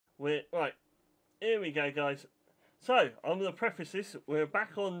We're right. Here we go, guys. So I'm going to preface this. We're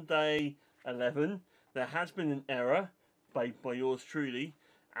back on day 11. There has been an error by yours truly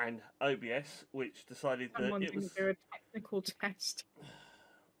and OBS, which decided that Someone it was. didn't do a technical test.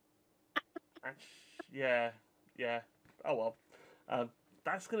 Yeah, yeah. Oh well.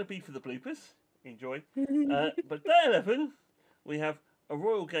 That's going to be for the bloopers. Enjoy. But day 11, we have a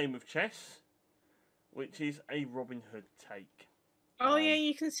royal game of chess, which is a Robin Hood take. Oh yeah,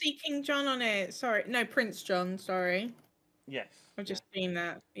 you can see King John on it. Sorry, no, Prince John. Sorry, Yes. I've just seen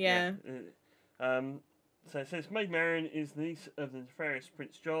that. Yeah. So it says Maid Marian is the niece of the nefarious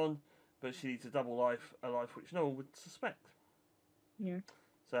Prince John, but she leads a life which no one would suspect. Yeah.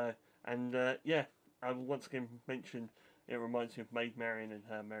 So, and yeah, I will once again mention it reminds me of Maid Marian and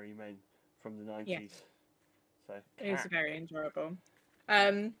Her Merry Men from the 90s. Yes. So, It is very enjoyable.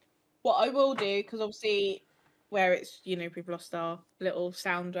 What I will do, because obviously where it's, we've lost our little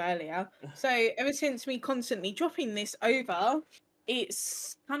sound earlier. So ever since me constantly dropping this over,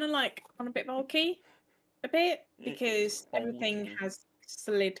 it's kind of like on a bit bulky, a bit, because everything has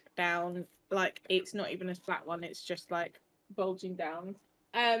slid down. Like it's not even a flat one; it's just like bulging down.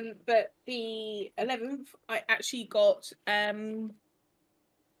 But the 11th, I actually got what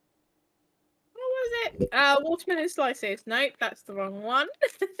was it? Watermelon slices. Nope, that's the wrong one.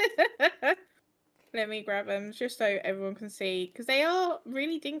 Let me grab them just so everyone can see, because they are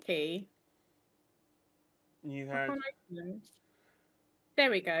really dinky. You had. There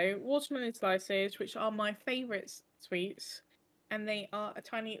we go. Watermelon slices, which are my favourite sweets, and they are a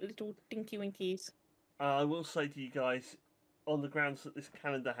tiny little dinky winkies. I will say to you guys, on the grounds that this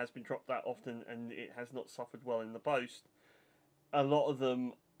calendar has been dropped that often and it has not suffered well in the post, a lot of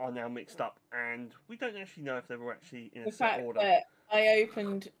them are now mixed up, and we don't actually know if they were actually in a set order. The fact that I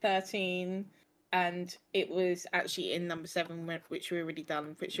opened 13 and it was actually in number 7, which we've already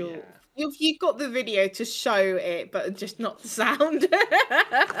done. Which you've got the video to show it, but just not the sound.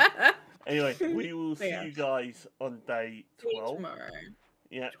 Anyway, we will see you guys on day 12 tomorrow.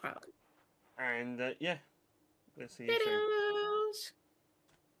 Yeah. 12. And yeah, we'll see you soon.